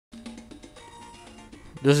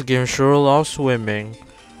This game sure loves swimming.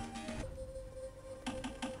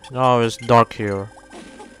 Now it's dark here.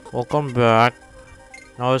 Welcome back.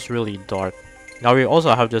 Now it's really dark. Now we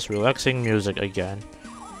also have this relaxing music again.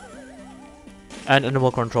 And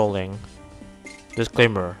animal controlling.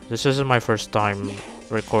 Disclaimer, this isn't my first time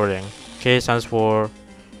recording. K stands for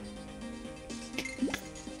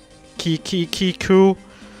Kiku.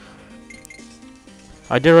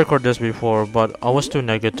 I did record this before, but I was too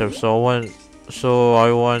negative, so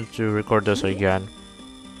I want to record this again.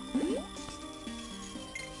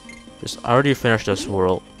 I already finished this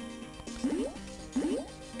world.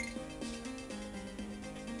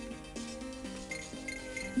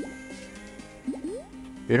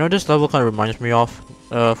 You know, this level kind of reminds me of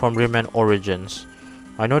from Rayman Origins.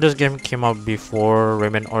 I know this game came out before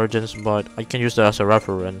Rayman Origins, but I can use that as a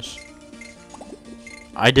reference.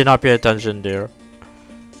 I did not pay attention there.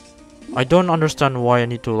 I don't understand why I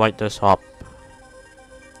need to light this up.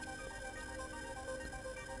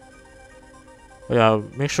 Yeah,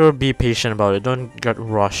 make sure be patient about it, don't get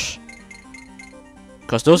rushed.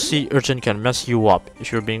 Cause those sea urchin can mess you up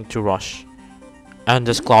if you're being too rushed. And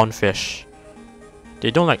this clownfish.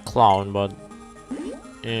 They don't like clown, but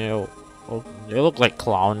you know, they look like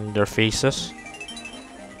clown in their faces.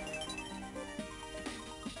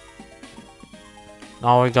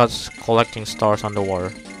 Now we got collecting stars on the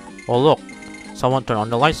water. Oh look, someone turned on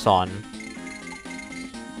the lights on.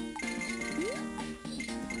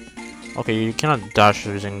 Okay, you cannot dash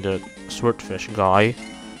using the swordfish guy.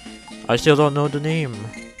 I still don't know the name.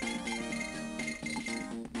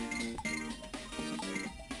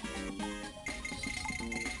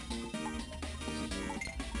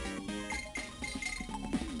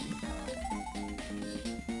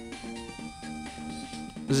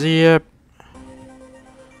 Zip.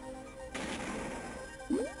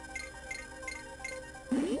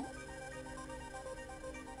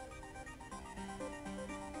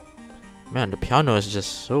 Man, the piano is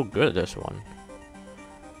just so good, this one.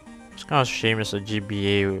 It's kind of a shame it's a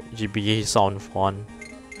GBA sound fun.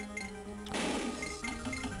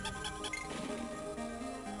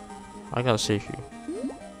 I gotta save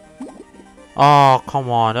you. Oh, come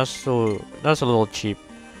on, that's a little cheap.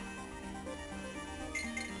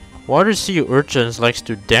 Water sea urchins likes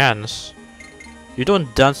to dance. You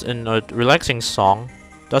don't dance in a relaxing song.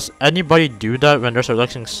 Does anybody do that when there's a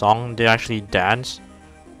relaxing song? They actually dance?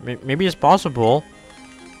 Maybe it's possible.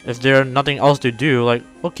 If there's nothing else to do, like,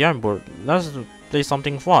 okay, I'm bored, let's play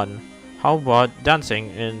something fun. How about dancing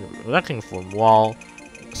in relaxing form while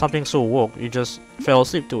something so woke you just fell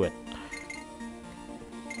asleep to it?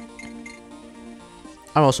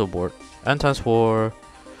 I'm also bored. N stands for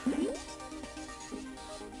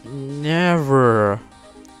never.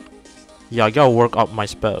 Yeah, I gotta work up my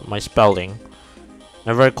spelling.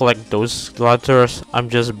 Never I collect those letters, I'm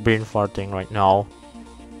just brain farting right now.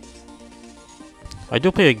 I do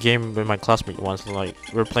play a game with my classmate once, like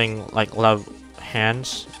we're playing like love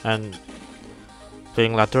hands and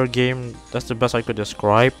playing letter game. That's the best I could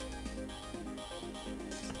describe.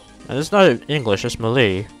 And it's not English, it's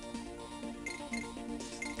Malay.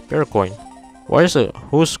 Bear coin. Why is it?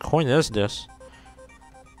 Whose coin is this?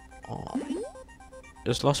 Oh,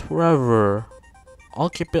 it's lost forever. I'll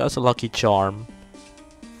keep it as a lucky charm.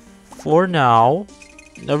 For now.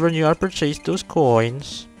 Never knew I purchased those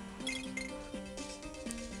coins.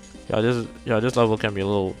 Yeah, this level can be a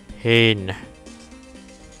little pain.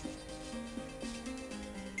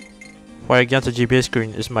 Fight against the GBA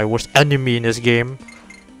screen is my worst enemy in this game.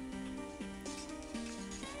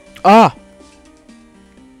 Ah!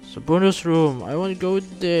 It's a bonus room. I want to go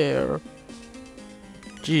there.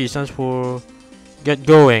 G stands for get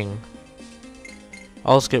going.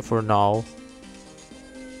 I'll skip for now.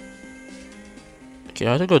 Okay,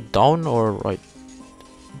 I have to go down or right?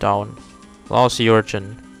 Down. I'll see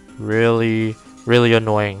urchin. Really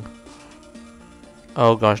annoying.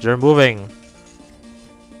 Oh gosh, they're moving.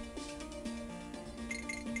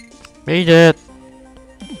 Made it.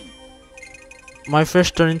 My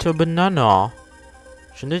fish turned into a banana.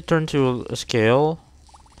 Shouldn't it turn to a scale?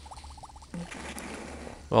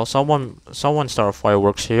 Well, someone start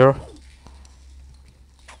fireworks here.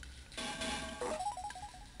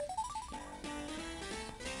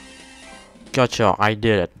 Gotcha, I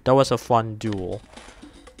did it. That was a fun duel.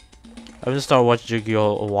 I haven't started watching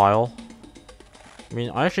Yu-Gi-Oh! A while. I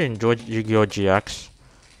mean, I actually enjoyed Yu-Gi-Oh! GX.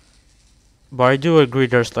 But I do agree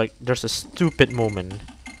there's a stupid moment.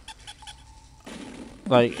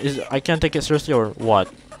 Like, I can't take it seriously or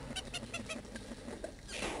what?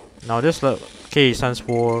 Now this K stands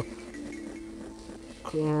for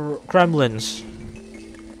Kremlins.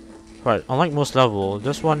 Right, unlike most level,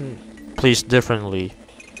 this one plays differently.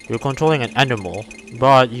 You're controlling an animal,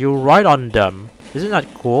 but you ride on them. Isn't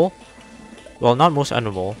that cool? Well, not most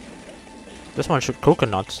animal. This one shoot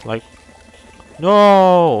coconuts. Like,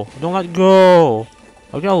 no, don't let go.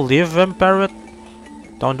 Okay, I'll leave him, parrot.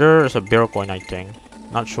 Down there is a bear coin, I think.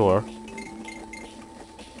 Not sure.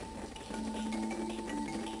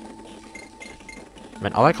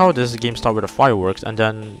 Man, I like how this game starts with the fireworks and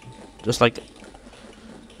then just like,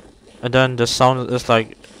 and then the sound is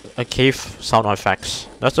like a cave sound effects.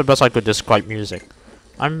 That's the best I could describe music.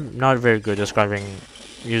 I'm not very good describing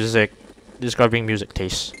music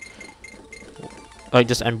taste. Like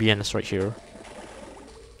this ambience right here.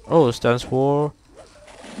 Oh, it stands for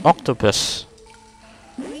octopus.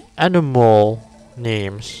 Animal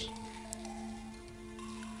names.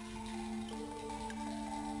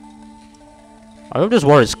 I hope this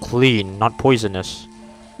water is clean, not poisonous.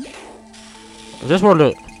 This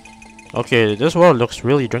water okay, this water looks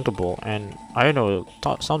really drinkable, and I don't know,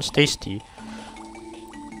 it sounds tasty.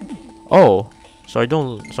 Oh, so I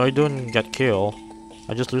don't get killed.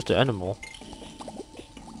 I just lose the animal.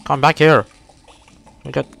 Come back here.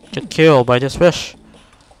 I get killed by this fish.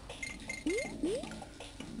 I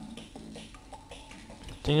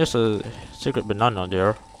think there's a secret banana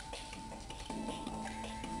there.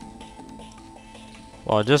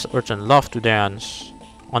 Wow, this urchin loves to dance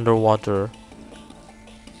underwater.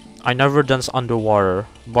 I never danced underwater,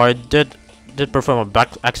 but I did perform a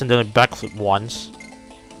accidental backflip once.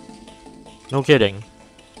 No kidding.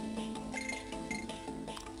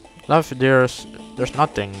 Left there's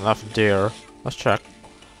nothing left there. Let's check.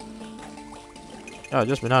 Yeah,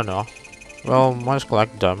 just banana. Well, must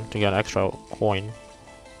collect them to get an extra coin.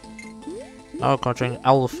 Now conquering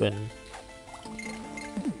elephant.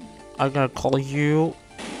 I'm gonna call you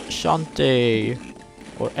Shante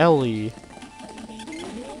or Ellie.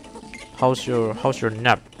 How's your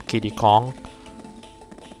nap, Kitty Kong?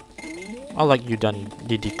 I like you done,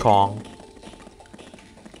 Diddy Kong.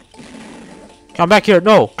 Come back here!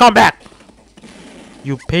 No, come back!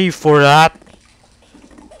 You pay for that.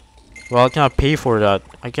 Well, I cannot pay for that.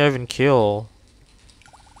 I can't even kill.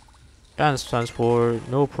 And stands for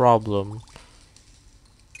no problem.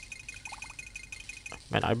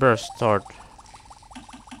 Man, I better start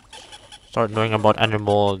knowing about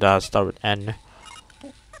animal that start with N.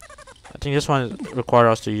 I think this one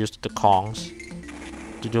requires us to use the Kongs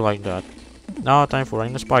to do like that. Now time for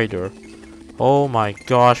riding a spider. Oh my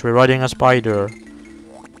gosh, we're riding a spider.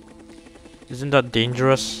 Isn't that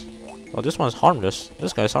dangerous? Oh, this one's harmless.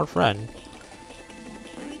 This guy's our friend.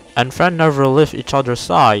 And friends never leave each other's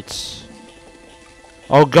sides.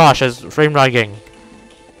 Oh gosh, it's frame lagging.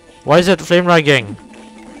 Why is it flame lagging?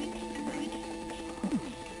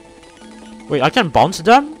 Wait, I can bounce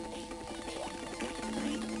them?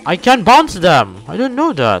 I can bounce them! I didn't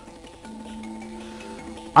know that.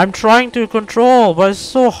 I'm trying to control, but it's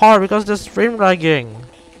so hard because there's frame lagging.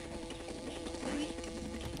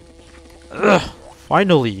 Ugh,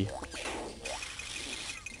 finally.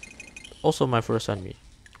 Also my first enemy.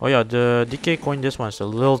 Oh yeah, the decay coin, this one's a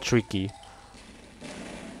little tricky.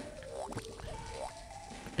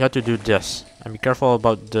 You have to do this. And be careful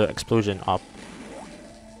about the explosion up.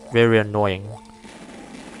 Very annoying.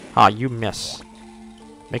 Ah, you miss.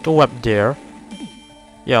 Make a web there.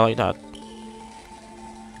 Yeah, like that.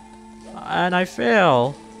 And I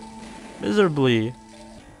fail. Miserably.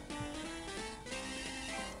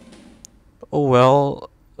 Oh well.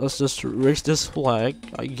 Let's just raise this flag,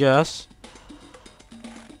 I guess.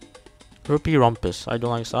 Rupee Rumpus. I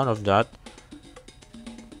don't like the sound of that.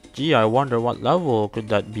 Gee, I wonder what level could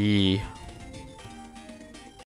that be.